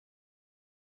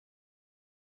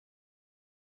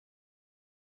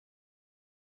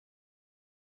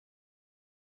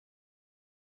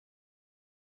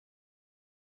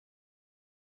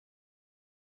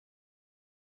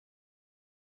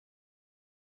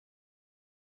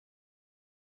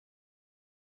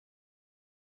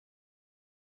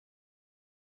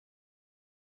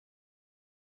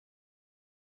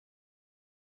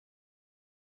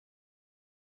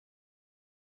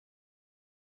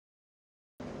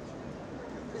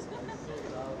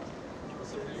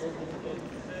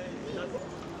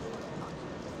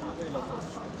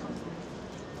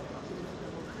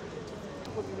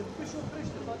Que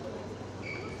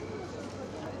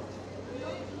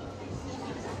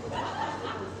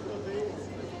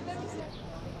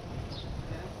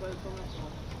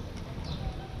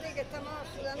estamos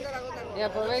sudando la gota gorda.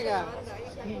 Ya, pues venga.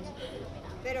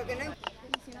 Pero que no.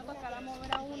 Si no tocará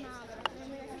mover a una de las tres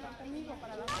amigas que están conmigo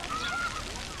para la...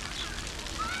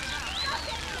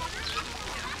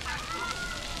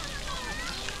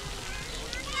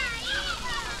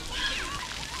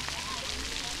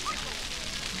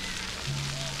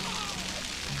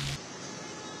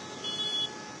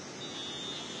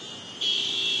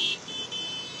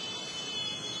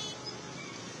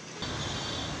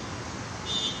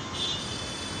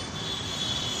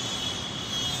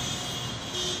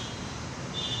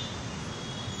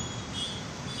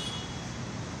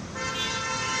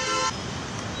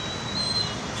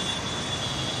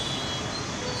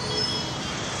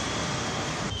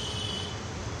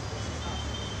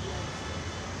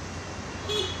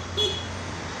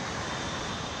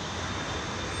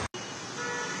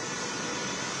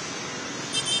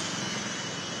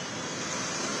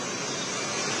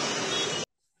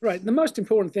 Right, the most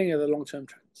important thing are the long-term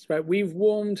trends, right? We've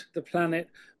warmed the planet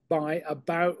by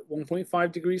about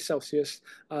 1.5 degrees Celsius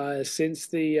since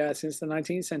the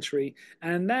 19th century,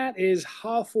 and that is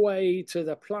halfway to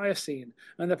the Pliocene.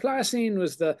 And the Pliocene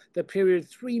was the period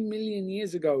 3 million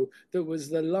years ago that was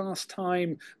the last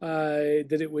time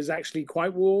that it was actually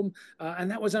quite warm, and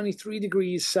that was only 3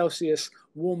 degrees Celsius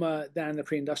warmer than the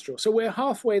pre-industrial. So we're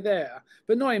halfway there,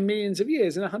 but not in millions of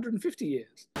years, in 150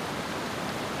 years.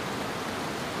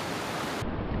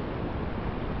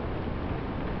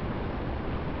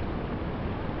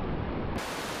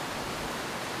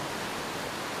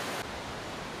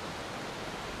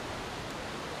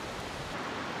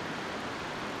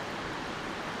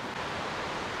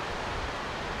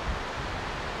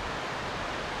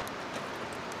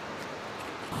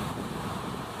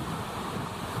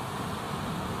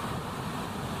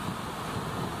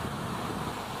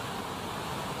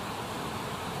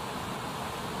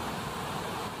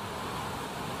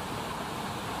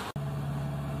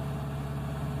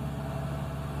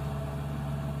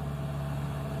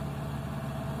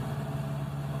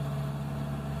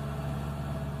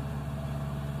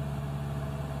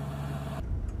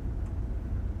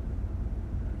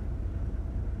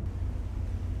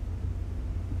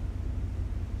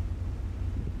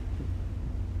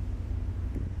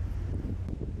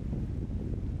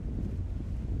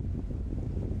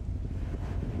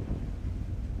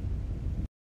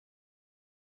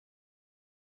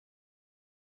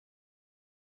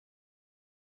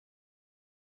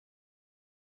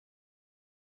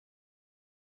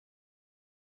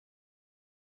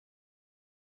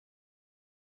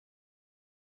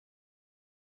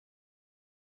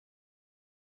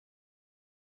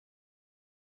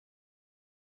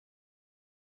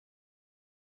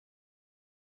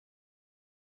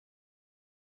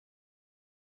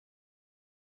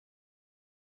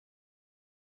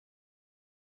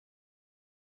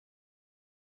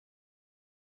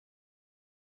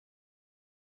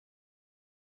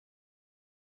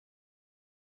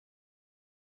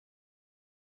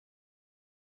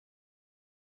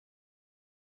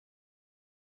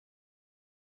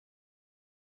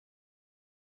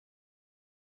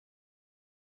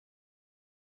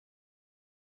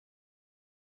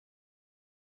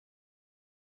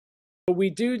 We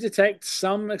do detect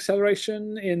some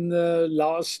acceleration in the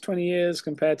last 20 years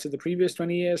compared to the previous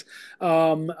 20 years.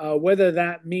 Whether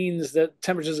that means that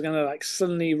temperatures are going to like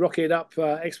suddenly rocket up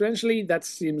exponentially, that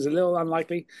seems a little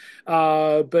unlikely.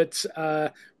 But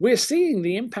we're seeing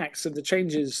the impacts of the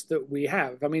changes that we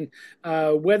have. I mean,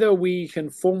 whether we can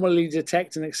formally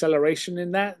detect an acceleration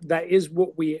in that, that is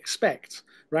what we expect.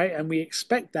 Right, and we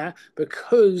expect that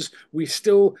because we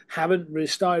still haven't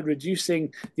started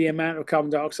reducing the amount of carbon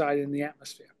dioxide in the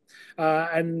atmosphere.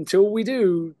 And until we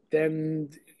do, then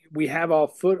we have our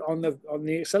foot on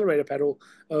the accelerator pedal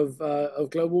of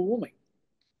global warming.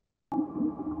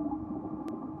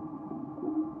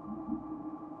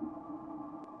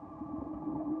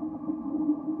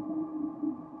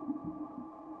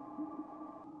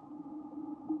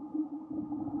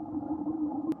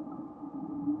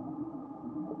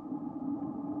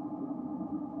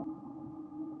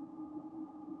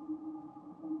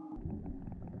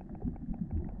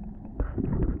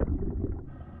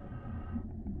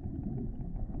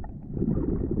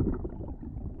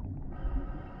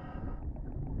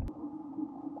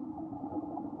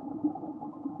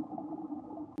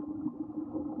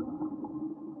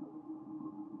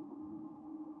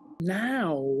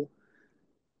 Now,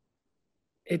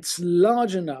 it's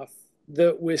large enough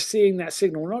that we're seeing that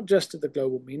signal not just at the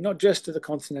global mean, not just at the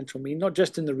continental mean, not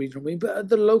just in the regional mean, but at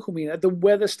the local mean, at the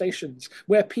weather stations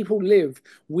where people live.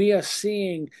 We are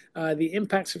seeing the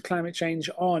impacts of climate change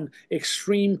on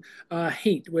extreme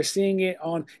heat. We're seeing it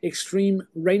on extreme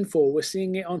rainfall. We're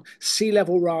seeing it on sea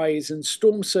level rise and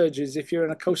storm surges if you're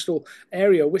in a coastal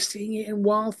area. We're seeing it in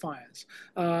wildfires.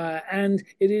 And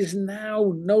it is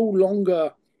now no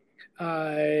longer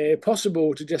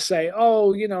possible to just say,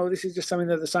 oh, you know, this is just something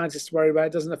that the scientists worry about.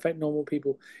 It doesn't affect normal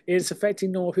people. It's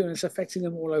affecting normal people, and it's affecting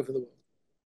them all over the world.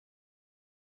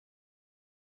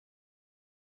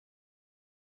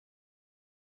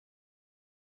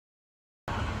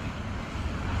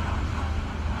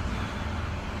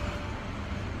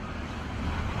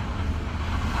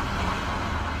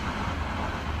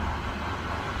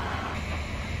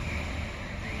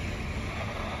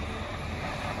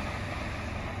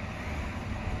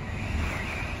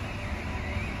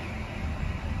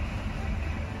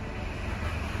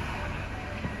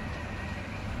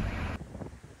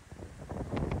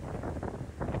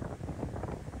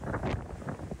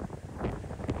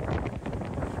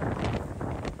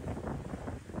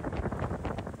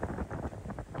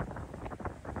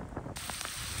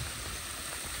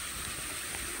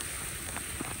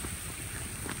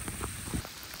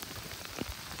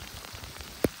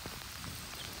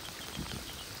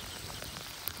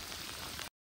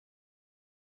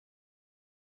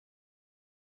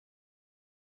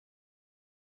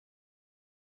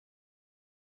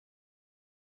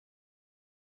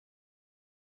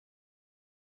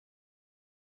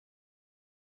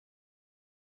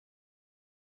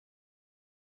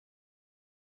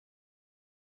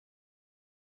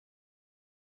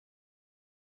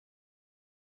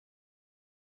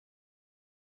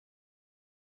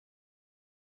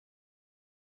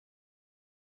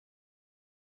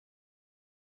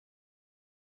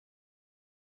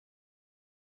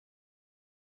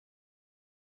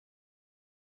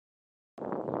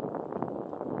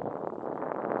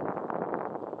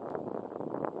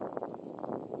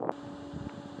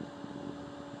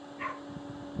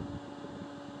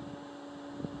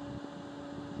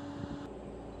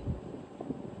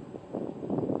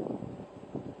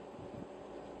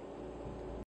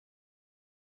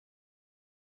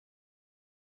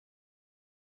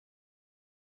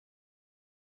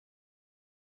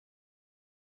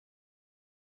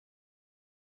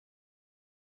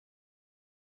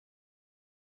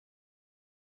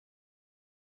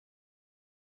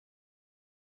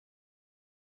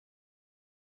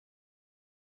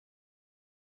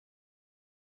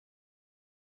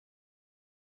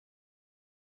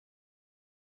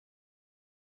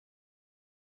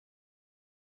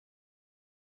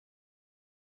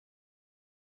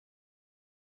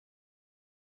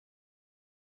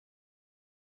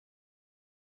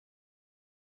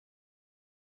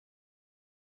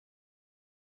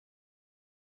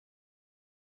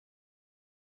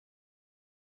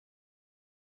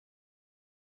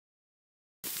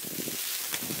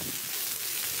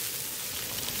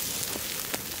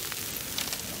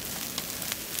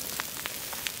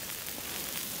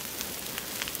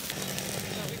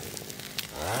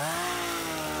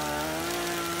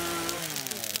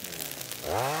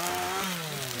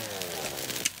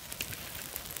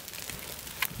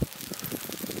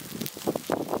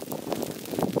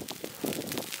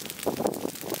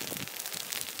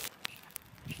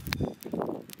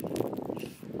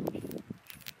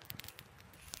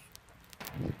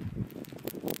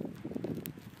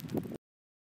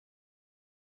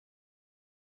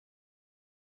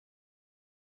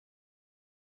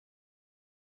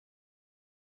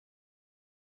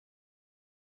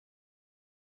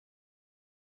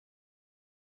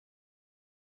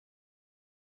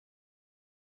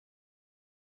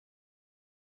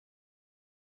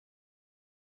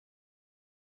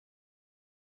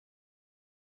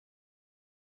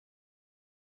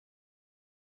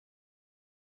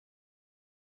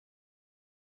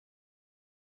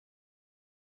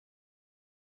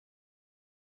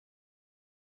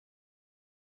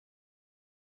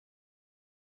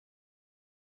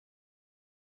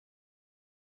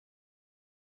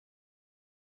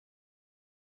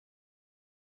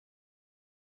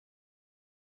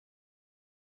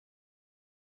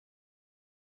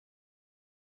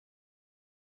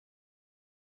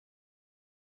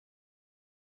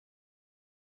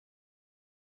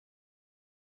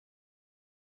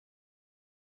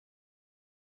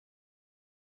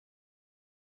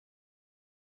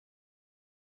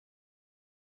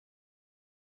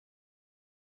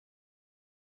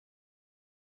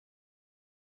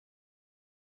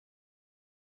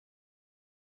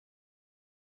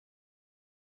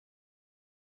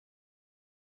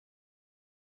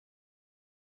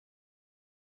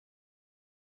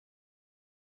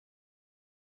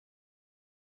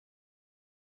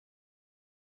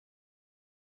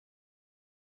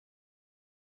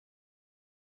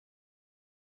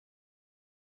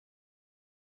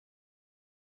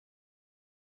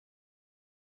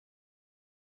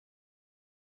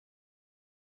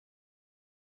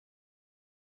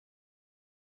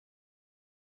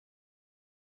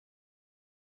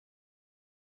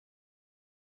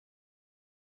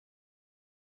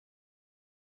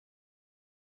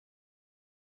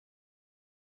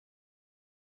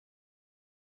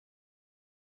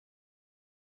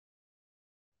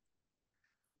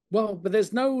 Well, but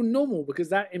there's no normal because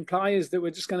that implies that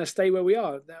we're just going to stay where we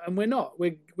are, and we're not.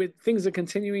 Things are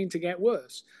continuing to get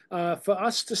worse. For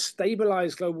us to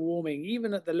stabilize global warming,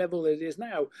 even at the level that it is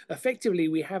now, effectively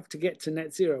we have to get to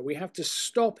net zero. We have to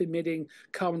stop emitting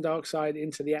carbon dioxide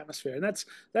into the atmosphere, and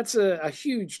that's a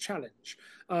huge challenge.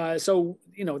 So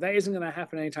that isn't going to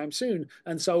happen anytime soon,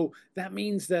 and so that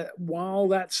means that while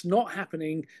that's not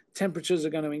happening, temperatures are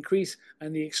going to increase,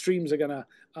 and the extremes are going to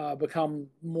become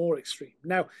more extreme.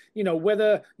 Now,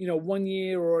 whether 1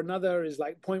 year or another is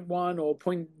like 0.1 or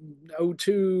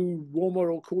 0.02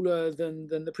 warmer or cooler than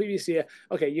the previous year.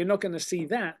 Okay, you're not going to see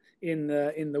that in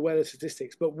the weather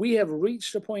statistics, but we have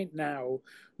reached a point now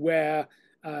where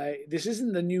this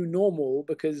isn't the new normal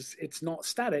because it's not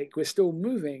static. We're still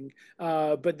moving,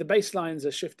 but the baselines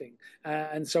are shifting.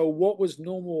 And so what was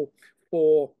normal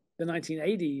for the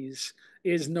 1980s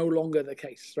is no longer the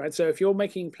case, right? So if you're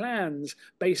making plans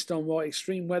based on what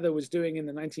extreme weather was doing in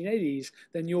the 1980s,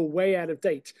 then you're way out of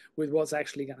date with what's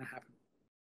actually going to happen.